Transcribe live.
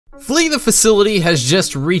Flee the Facility has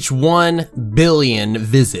just reached 1 billion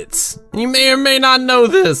visits. You may or may not know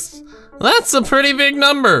this. That's a pretty big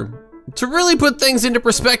number. To really put things into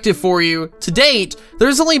perspective for you, to date,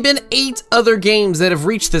 there's only been 8 other games that have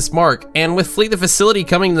reached this mark, and with Flee the Facility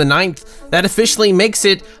coming the 9th, that officially makes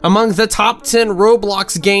it among the top 10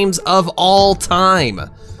 Roblox games of all time.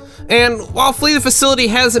 And while Flee the Facility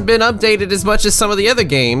hasn't been updated as much as some of the other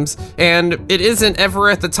games, and it isn't ever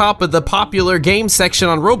at the top of the popular game section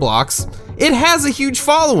on Roblox, it has a huge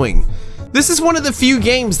following. This is one of the few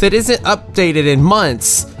games that isn't updated in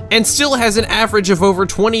months, and still has an average of over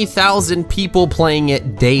 20,000 people playing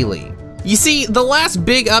it daily. You see, the last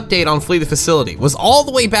big update on Flee the Facility was all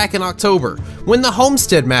the way back in October, when the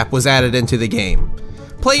Homestead map was added into the game.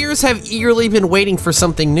 Players have eagerly been waiting for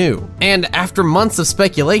something new, and after months of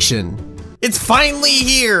speculation, it's finally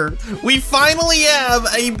here! We finally have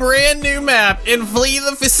a brand new map in Flee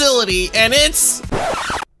the Facility, and it's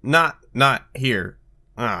not here.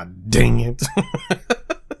 Ah, dang it.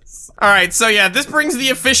 Alright, so yeah, this brings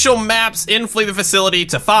the official maps in Flee the Facility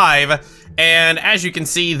to 5, and as you can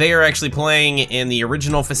see, they are actually playing in the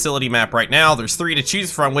original facility map right now. There's 3 to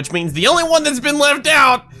choose from, which means the only one that's been left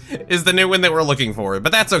out is the new one that we're looking for,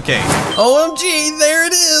 but that's okay. OMG, there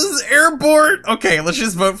it is, airport! Okay, let's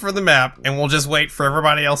just vote for the map, and we'll just wait for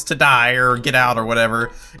everybody else to die or get out or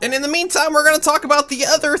whatever. And in the meantime, we're gonna talk about the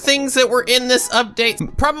other things that were in this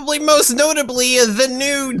update, probably most notably the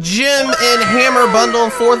new gem and hammer bundle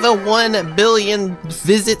for the 1 billion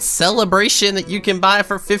visit celebration that you can buy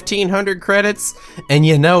for 1,500 credits. And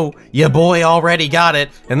you know, your boy already got it,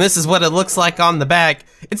 and this is what it looks like on the back.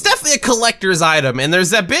 It's definitely a collector's item, and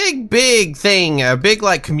there's a big thing, a big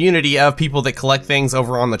like community of people that collect things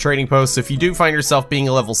over on the trading post. So if you do find yourself being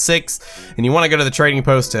a level 6 and you want to go to the trading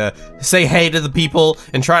post to say hey to the people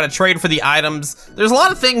and try to trade for the items, there's a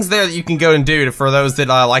lot of things there that you can go and do for those that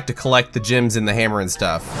like to collect the gems and the hammer and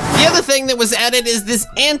stuff. The other thing that was added is this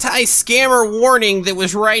anti-scammer warning that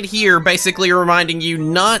was right here, basically reminding you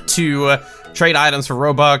not to trade items for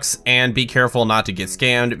Robux and be careful not to get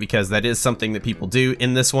scammed, because that is something that people do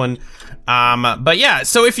in this one. But yeah,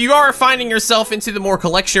 so if you are finding yourself into the more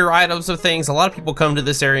collector items of things, a lot of people come to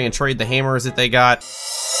this area and trade the hammers that they got.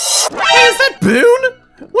 Hey, is that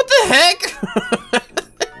Boone? What the heck?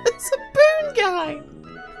 It's a Boone guy.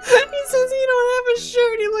 He says he don't have a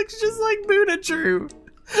shirt. He looks just like Boone-a-True.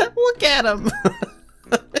 Look at him.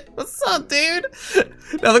 What's up, dude?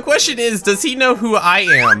 Now the question is, does he know who I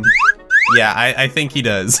am? Yeah, I think he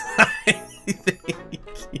does. I think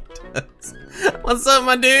he does. What's up,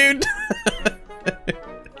 my dude?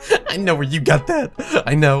 I know where you got that.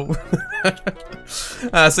 I know.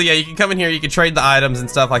 So yeah, you can come in here, you can trade the items and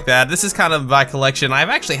stuff like that. This is kind of my collection. I've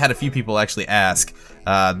actually had a few people actually ask.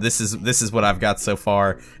 This is what I've got so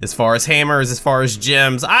far as hammers, as far as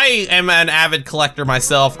gems. I am an avid collector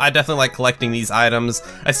myself. I definitely like collecting these items.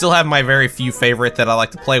 I still have my very few favorite that I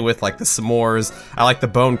like to play with, like the s'mores. I like the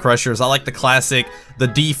bone crushers. I like the classic.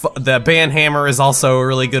 The band hammer is also a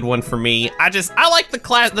really good one for me. I like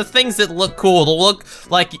the things that look cool. To look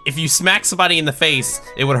like if you smack somebody in the face,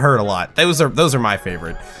 it would hurt a lot. Those are my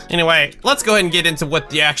favorite. Anyway, let's go ahead and get into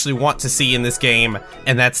what you actually want to see in this game,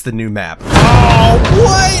 and that's the new map. Oh,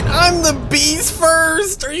 what? I'm the beast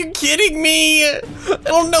first? Are you kidding me? I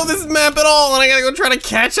don't know this map at all, and I gotta go try to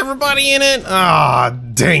catch everybody in it? Ah,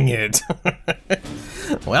 dang it.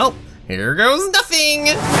 Well, here goes nothing.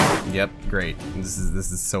 Yep, great. This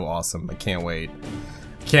is so awesome. I can't wait.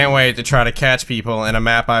 Can't wait to try to catch people in a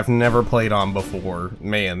map I've never played on before.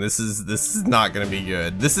 Man, this is not gonna be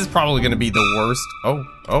good. This is probably gonna be the worst.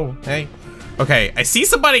 Oh, hey. Okay, I see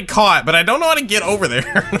somebody caught, but I don't know how to get over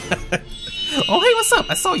there. Oh, hey, what's up?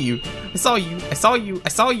 I saw you. I saw you. I saw you. I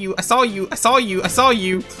saw you. I saw you. I saw you. I saw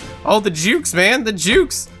you. Oh, the jukes, man. The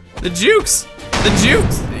jukes. The jukes. The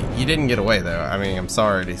jukes. You didn't get away, though. I mean, I'm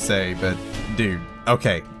sorry to say, but dude.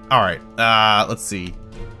 Okay. All right. Let's see.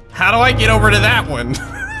 How do I get over to that one?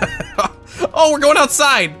 Oh, we're going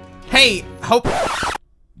outside. Hey, hope.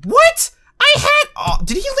 What? I had. Oh,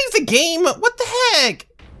 did he leave the game? What the heck?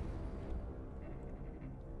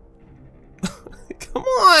 Come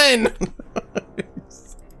on.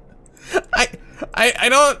 I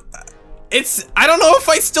don't know if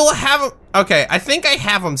I still have them. Okay, I think I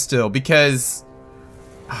have them still because.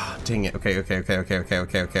 Ah, oh, dang it. Okay. Hurry.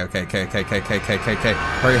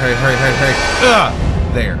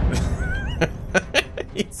 There.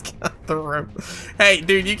 He's got the rope. Hey,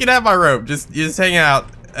 dude, you can have my rope. Just hang out.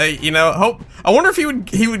 You know, I wonder if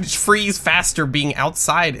he would freeze faster being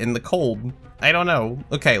outside in the cold. I don't know.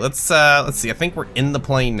 Okay, let's see. I think we're in the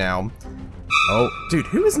plane now. Oh, dude,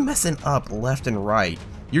 who is messing up left and right?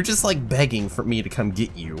 You're just like begging for me to come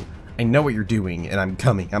get you. I know what you're doing, and I'm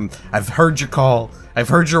coming. I've heard your call. I've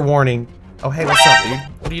heard your warning. Oh, hey, what's up, dude?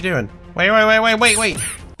 What are you doing? Wait.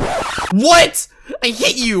 What? I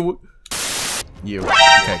hit you. You.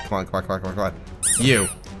 Okay, come on. You.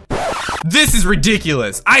 This is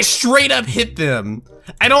ridiculous. I straight up hit them.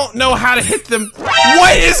 I don't know how to hit them.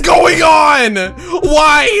 What is going on?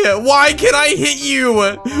 Why? Why can I hit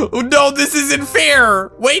you? No, this isn't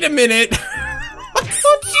fair. Wait a minute.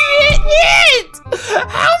 Don't you hit it?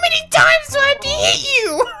 How many times do I have to hit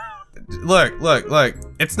you? Look.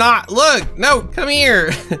 It's not. Look. No, come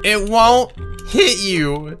here. It won't hit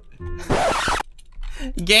you.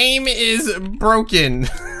 Game is broken.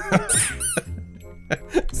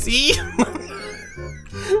 See?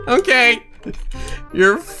 Okay.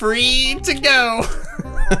 You're free to go.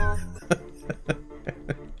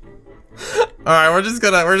 Alright, we're just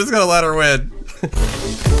gonna let her win.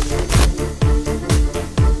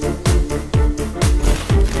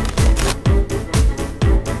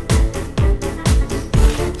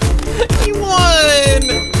 You won!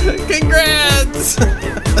 Congrats!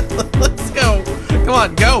 Let's go. Come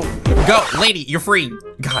on, go. Go, lady, you're free.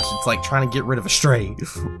 Gosh, it's like trying to get rid of a stray.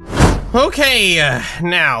 Okay,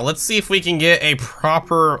 now let's see if we can get a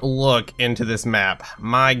proper look into this map.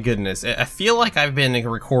 My goodness, I feel like I've been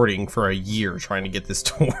recording for a year trying to get this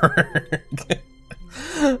to work.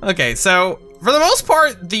 Okay, so for the most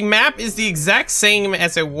part, the map is the exact same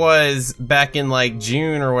as it was back in like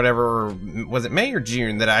June or whatever. Was it May or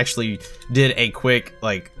June that I actually did a quick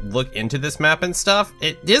like look into this map and stuff?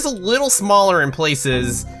 It is a little smaller in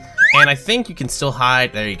places, and I think you can still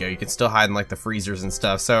hide. There you go. You can still hide in like the freezers and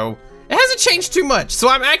stuff. So it hasn't changed too much. So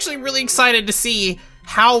I'm actually really excited to see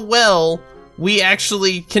how well we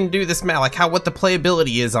actually can do this map, like what the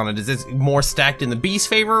playability is on it. Is it more stacked in the Beast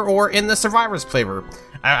favor or in the Survivor's favor?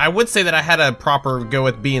 I would say that I had a proper go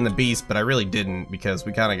with being the Beast, but I really didn't, because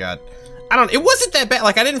we kind of got, it wasn't that bad.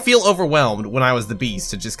 Like, I didn't feel overwhelmed when I was the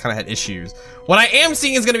Beast. It just kind of had issues. What I am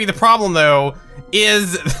seeing is going to be the problem, though,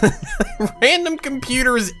 is random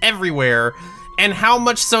computers everywhere, and how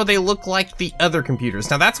much so they look like the other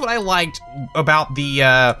computers. Now, that's what I liked about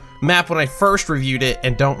the map when I first reviewed it,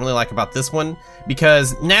 and don't really like about this one,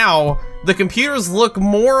 because now the computers look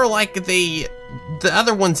more like the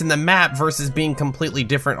other ones in the map versus being completely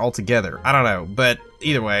different altogether. I don't know, but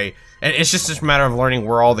either way, it's just a matter of learning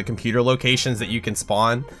where all the computer locations that you can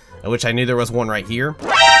spawn, which I knew there was one right here.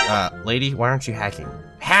 Lady, why aren't you hacking?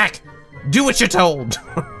 Hack! Do what you're told!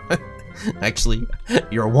 Actually,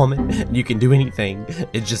 you're a woman, and you can do anything.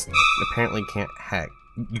 It just apparently can't hack.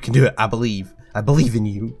 You can do it, I believe. I believe in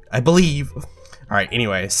you. I believe. Alright,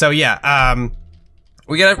 anyway, so yeah,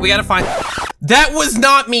 we gotta find... That was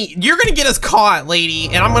not me. You're gonna get us caught, lady,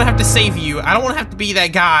 and I'm gonna have to save you. I don't wanna have to be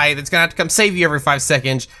that guy that's gonna have to come save you every 5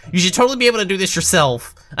 seconds. You should totally be able to do this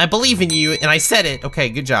yourself. I believe in you, and I said it. Okay,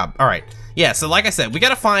 good job. Alright. Yeah, so like I said, we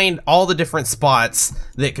gotta find all the different spots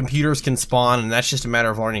that computers can spawn, and that's just a matter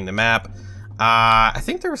of learning the map. I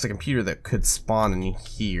think there was a computer that could spawn in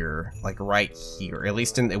here, like right here. At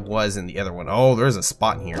least it was in the other one. Oh, there's a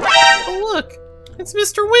spot in here. Oh, look, it's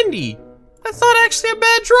Mr. Windy. I thought actually a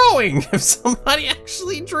bad drawing. If somebody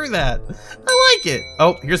actually drew that, I like it.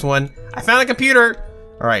 Oh, here's one. I found a computer.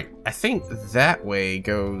 All right, I think that way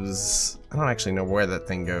goes. I don't actually know where that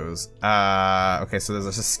thing goes. Okay, so there's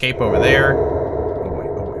this escape over there. Oh wait.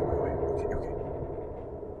 Okay.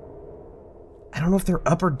 I don't know if they're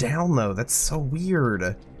up or down though. That's so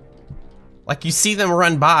weird. Like you see them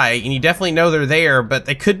run by and you definitely know they're there, but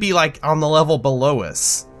they could be like on the level below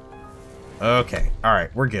us. Okay, all right,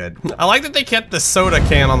 we're good. I like that they kept the soda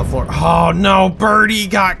can on the floor. Oh no, Birdie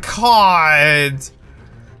got caught.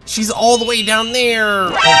 She's all the way down there.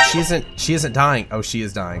 Oh, she isn't dying. Oh, she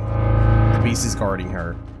is dying. The Beast is guarding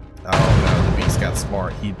her. Oh no, the Beast got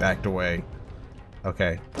smart. He backed away.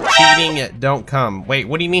 Okay. Cheating, don't come. Wait,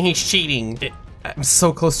 what do you mean he's cheating? I'm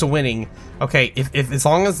so close to winning. Okay, if as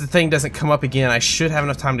long as the thing doesn't come up again, I should have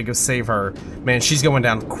enough time to go save her. Man, she's going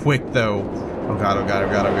down quick though. Oh god.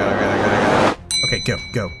 Okay,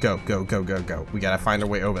 go. We gotta find our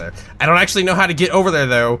way over there. I don't actually know how to get over there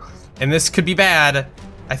though, and this could be bad.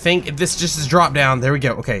 I think if this just is drop down, there we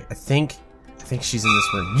go. Okay, I think she's in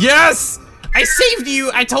this room. Yes! I saved you!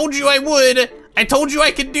 I told you I would! I told you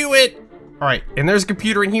I could do it! Alright, and there's a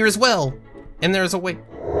computer in here as well. And there's a way.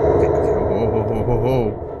 Okay,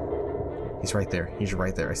 whoa. He's right there. He's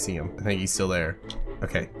right there. I see him. I think he's still there.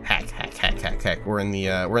 Okay. Hack. We're in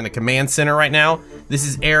the command center right now. This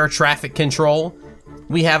is air traffic control.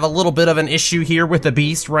 We have a little bit of an issue here with the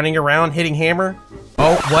Beast running around hitting hammer.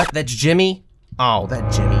 Oh, what? That's Jimmy? Oh,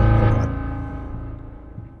 that Jimmy. Hold on.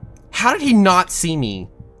 How did he not see me?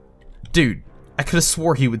 Dude, I could have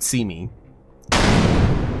swore he would see me.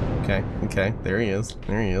 Okay, okay, there he is.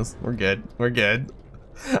 There he is. We're good. We're good.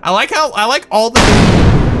 I like all the...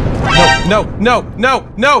 No.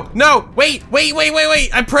 Wait.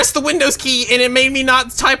 I pressed the Windows key and it made me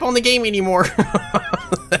not type on the game anymore.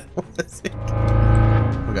 That was it.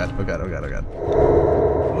 Oh god.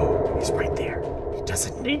 Oh, he's right there. He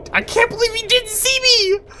doesn't need... I can't believe he didn't see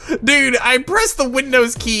me! Dude, I pressed the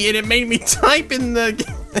Windows key and it made me type in the...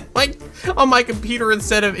 like, on my computer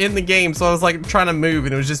instead of in the game, so I was like trying to move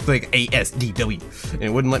and it was just like ASDW and it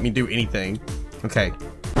wouldn't let me do anything. Okay.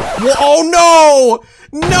 Oh no!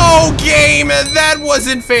 No, game! That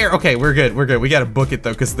wasn't fair! Okay, we're good. We gotta book it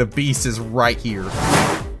though, because the beast is right here.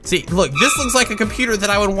 See, look, this looks like a computer that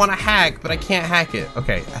I would want to hack, but I can't hack it.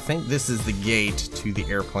 Okay, I think this is the gate to the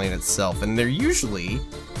airplane itself, and they're usually...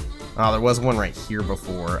 Oh, there was one right here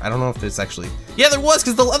before. I don't know if this actually... Yeah, there was,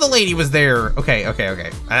 because the other lady was there. Okay.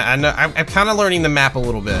 I know, I'm kind of learning the map a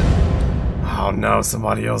little bit. Oh no,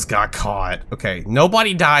 somebody else got caught. Okay,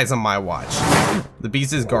 nobody dies on my watch. The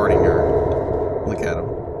beast is guarding her. Look at him.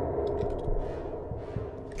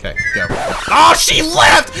 Okay, go. Oh, she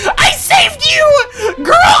left! I saved you!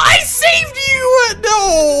 Girl, I saved you!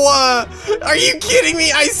 No! Are you kidding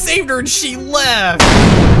me? I saved her and she left!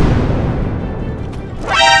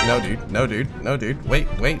 No, dude.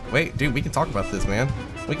 Wait. Dude, we can talk about this, man.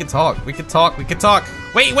 We can talk. Wait.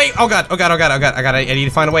 Oh god. I need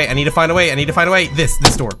to find a way.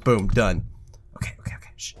 This door. Boom, done. Okay.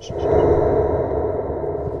 Shh.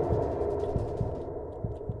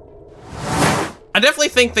 I definitely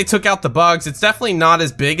think they took out the bugs. It's definitely not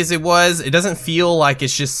as big as it was. It doesn't feel like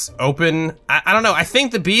it's just open. I don't know. I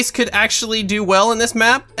think the beast could actually do well in this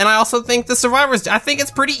map. And I also think the survivors, I think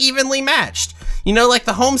it's pretty evenly matched. You know, like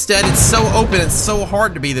the homestead, it's so open, it's so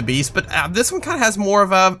hard to be the beast, but this one kind of has more of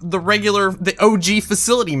the OG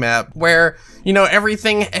facility map, where, you know,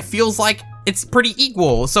 everything, it feels like it's pretty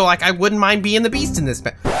equal, so like I wouldn't mind being the beast in this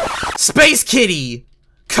map. Space Kitty!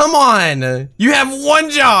 Come on! You have one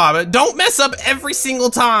job! Don't mess up every single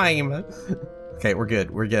time! Okay, we're good.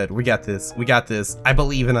 We got this. I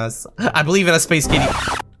believe in us. Space Kitty.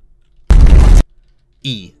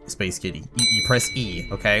 E, Space Kitty. You press E,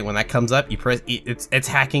 okay? When that comes up, you press E. It's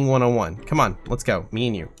hacking 101. Come on, let's go. Me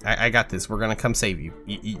and you. I got this. We're gonna come save you.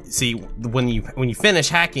 See, when you finish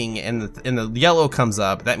hacking and the yellow comes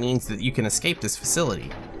up, that means that you can escape this facility.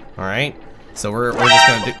 All right? So we're just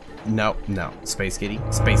gonna do... No. Space Kitty.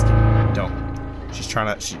 Don't. She's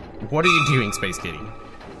trying to... What are you doing, Space Kitty?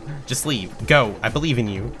 Just leave. Go. I believe in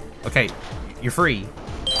you. Okay, you're free.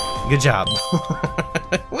 Good job.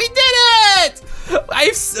 We did it!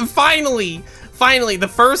 Finally, the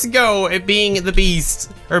first go at being the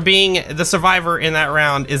beast, or being the survivor in that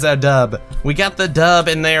round is a dub. We got the dub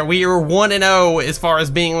in there. We are 1-0 as far as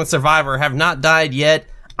being the survivor, have not died yet.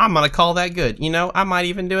 I'm gonna call that good. You know, I might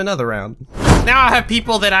even do another round. Now I have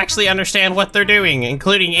people that actually understand what they're doing,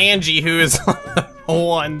 including Angie, who is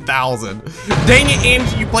 1,000. Dang it,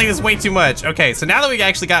 Angie, you play this way too much. Okay, so now that we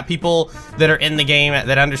actually got people that are in the game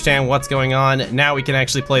that understand what's going on, now we can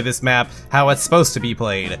actually play this map how it's supposed to be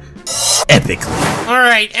played. Epically. All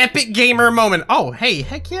right, epic gamer moment. Oh, hey,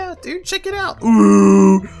 heck yeah, dude, check it out.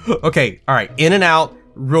 Ooh. Okay, all right, in and out,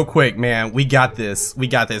 real quick, man. We got this.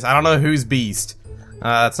 I don't know who's beast.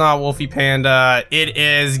 It's not Wolfie Panda. It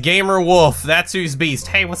is Gamer Wolf. That's who's beast.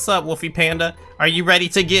 Hey, what's up, Wolfie Panda? Are you ready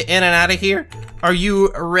to get in and out of here? Are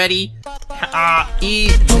you ready? Happy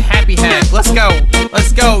hack. Let's go.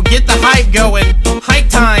 Get the hype going. Hype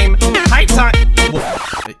time.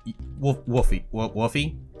 Wolfie.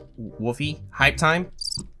 Hype time.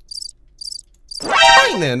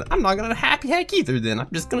 Fine then. I'm not gonna happy hack either. Then I'm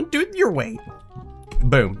just gonna do it your way.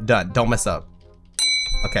 Boom. Done. Don't mess up.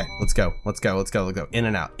 Okay, let's go. In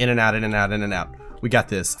and out. We got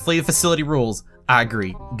this. Flee the Facility rules. I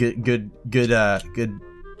agree. Good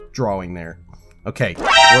drawing there. Okay,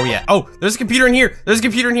 where we at? Oh, there's a computer in here.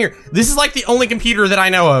 This is like the only computer that I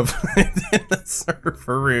know of in the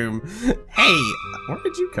server room. Hey, where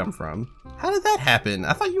did you come from? How did that happen?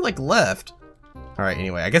 I thought you like left. All right,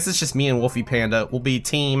 anyway, I guess it's just me and Wolfie Panda. We'll be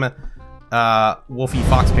team Wolfie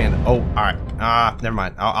Fox Panda. Oh, all right. Never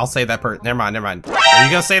mind. I'll say that never mind. Are you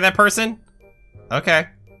gonna say that person? Okay.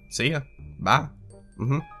 See ya. Bye.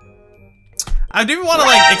 I do want to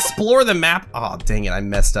like explore the map. Oh, dang it! I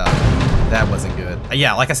messed up. That wasn't good.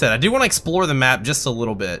 Yeah, like I said, I do want to explore the map just a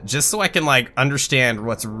little bit, just so I can like understand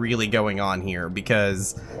what's really going on here,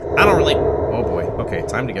 because I don't really. Oh boy. Okay,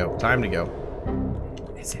 time to go.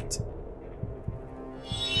 What is it?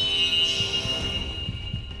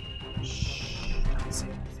 Don't say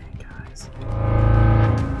anything, guys.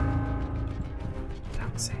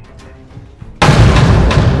 Don't say anything.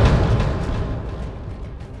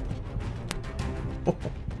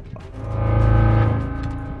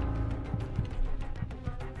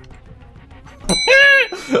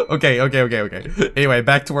 Okay. Anyway,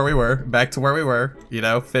 back to where we were. You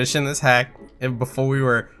know, finishing this hack and before we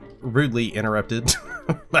were rudely interrupted.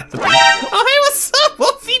 By the beast. Oh, hey, what's up,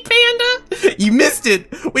 Wolfie Panda? You missed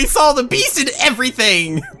it. We saw the beast and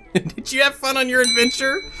everything. Did you have fun on your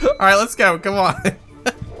adventure? All right, let's go. Come on.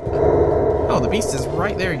 Oh, the beast is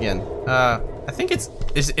right there again. I think it's,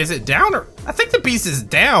 is it down or? I think the beast is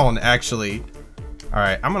down, actually. All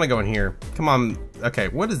right, I'm gonna go in here. Come on. Okay,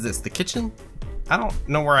 what is this, the kitchen? I don't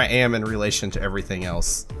know where I am in relation to everything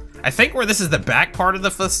else. I think where this is the back part of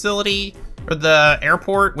the facility, or the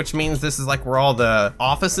airport, which means this is like where all the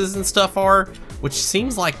offices and stuff are, which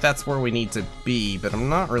seems like that's where we need to be, but I'm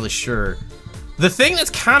not really sure. The thing that's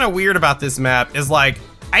kind of weird about this map is like,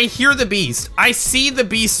 I hear the beast, I see the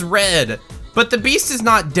beast's red, but the beast is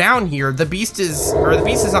not down here. The beast is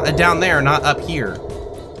not down there, not up here.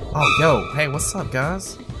 Oh, yo, hey, what's up,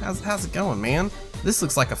 guys? How's it going, man? This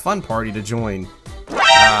looks like a fun party to join.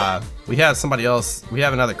 We have somebody else. We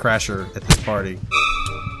have another crasher at this party.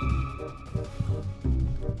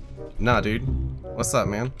 Nah, dude. What's up,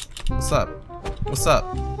 man? What's up? What's up?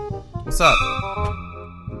 What's up?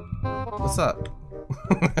 What's up?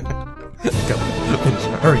 Go. Finish.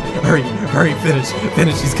 Hurry,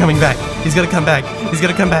 finish. He's coming back. He's gonna come back. He's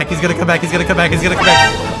gonna come back.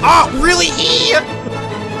 Oh, really?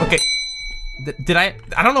 Okay. Did I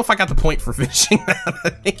don't know if I got the point for finishing that. I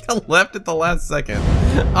think I left at the last second.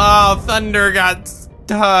 Oh, Thunder got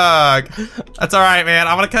stuck. That's all right, man.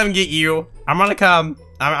 I'm gonna come get you. I'm gonna come.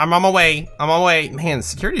 I'm on my way. Man,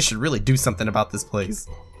 security should really do something about this place.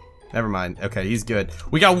 Never mind. Okay, he's good.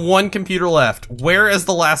 We got one computer left. Where is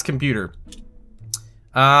the last computer?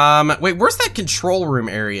 Wait, where's that control room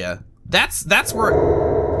area? That's where.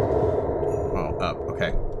 Oh, up.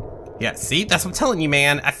 Okay. Yeah, see? That's what I'm telling you,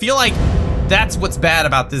 man. I feel like that's what's bad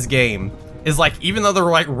about this game. Is like, even though they're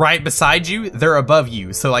like right beside you, they're above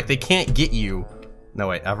you. So like, they can't get you. No,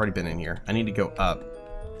 wait, I've already been in here. I need to go up.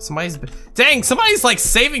 Dang, somebody's like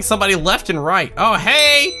saving somebody left and right. Oh,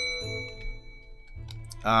 hey!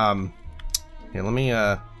 Here, let me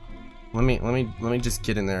just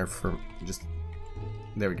get in there for just,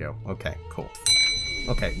 there we go. Okay, cool.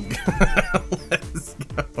 Okay.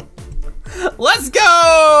 Let's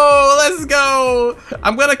go!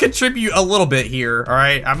 I'm gonna contribute a little bit here, all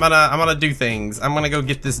right? I'm gonna do things. I'm gonna go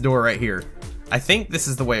get this door right here. I think this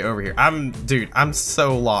is the way over here. Dude, I'm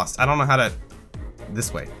so lost. I don't know how to,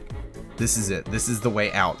 this way. This is it. This is the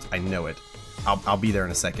way out. I know it. I'll be there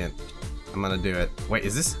in a second. I'm gonna do it. Wait,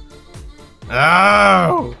 is this?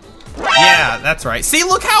 Oh! Yeah, that's right. See,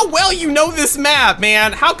 look how well you know this map,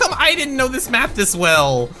 man. How come I didn't know this map this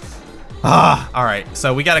well? All right,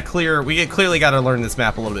 so we clearly gotta learn this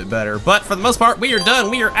map a little bit better. But for the most part, we are done.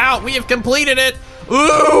 We are out. We have completed it.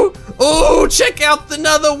 Ooh, check out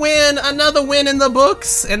another win in the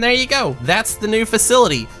books. And there you go. That's the new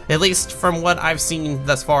facility, at least from what I've seen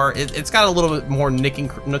thus far. It's got a little bit more nook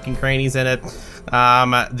and crannies in it.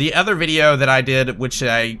 The other video that I did, which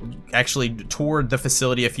I actually toured the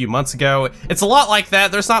facility a few months ago, it's a lot like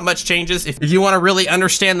that. There's not much changes. If you want to really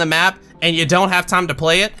understand the map and you don't have time to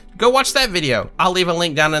play it, go watch that video. I'll leave a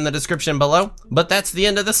link down in the description below, but that's the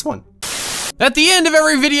end of this one. At the end of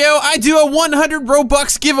every video, I do a 100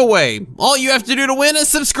 Robux giveaway. All you have to do to win is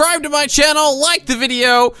subscribe to my channel, like the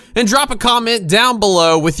video, and drop a comment down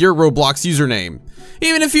below with your Roblox username.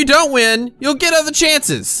 Even if you don't win, you'll get other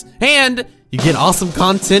chances, and you get awesome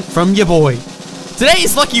content from your boy.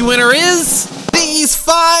 Today's lucky winner is these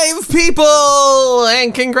 5 people,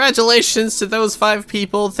 and congratulations to those 5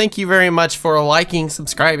 people. Thank you very much for liking,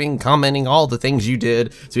 subscribing, commenting, all the things you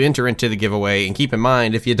did to enter into the giveaway. And keep in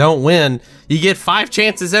mind, if you don't win, you get 5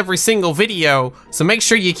 chances every single video, so make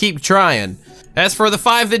sure you keep trying. As for the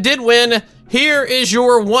 5 that did win, here is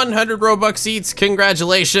your 100 Robux each.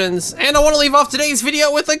 Congratulations. And I want to leave off today's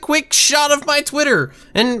video with a quick shot of my Twitter.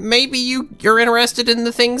 And maybe you're interested in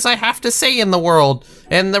the things I have to say in the world,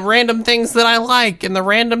 and the random things that I like, and the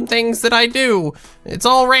random things that I do. It's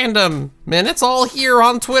all random, man. It's all here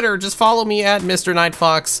on Twitter. Just follow me at Mr.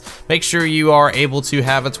 NightFoxx. Make sure you are able to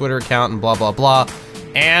have a Twitter account and blah, blah, blah.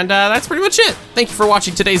 And that's pretty much it. Thank you for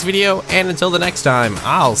watching today's video, and until the next time,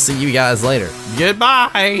 I'll see you guys later.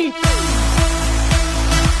 Goodbye.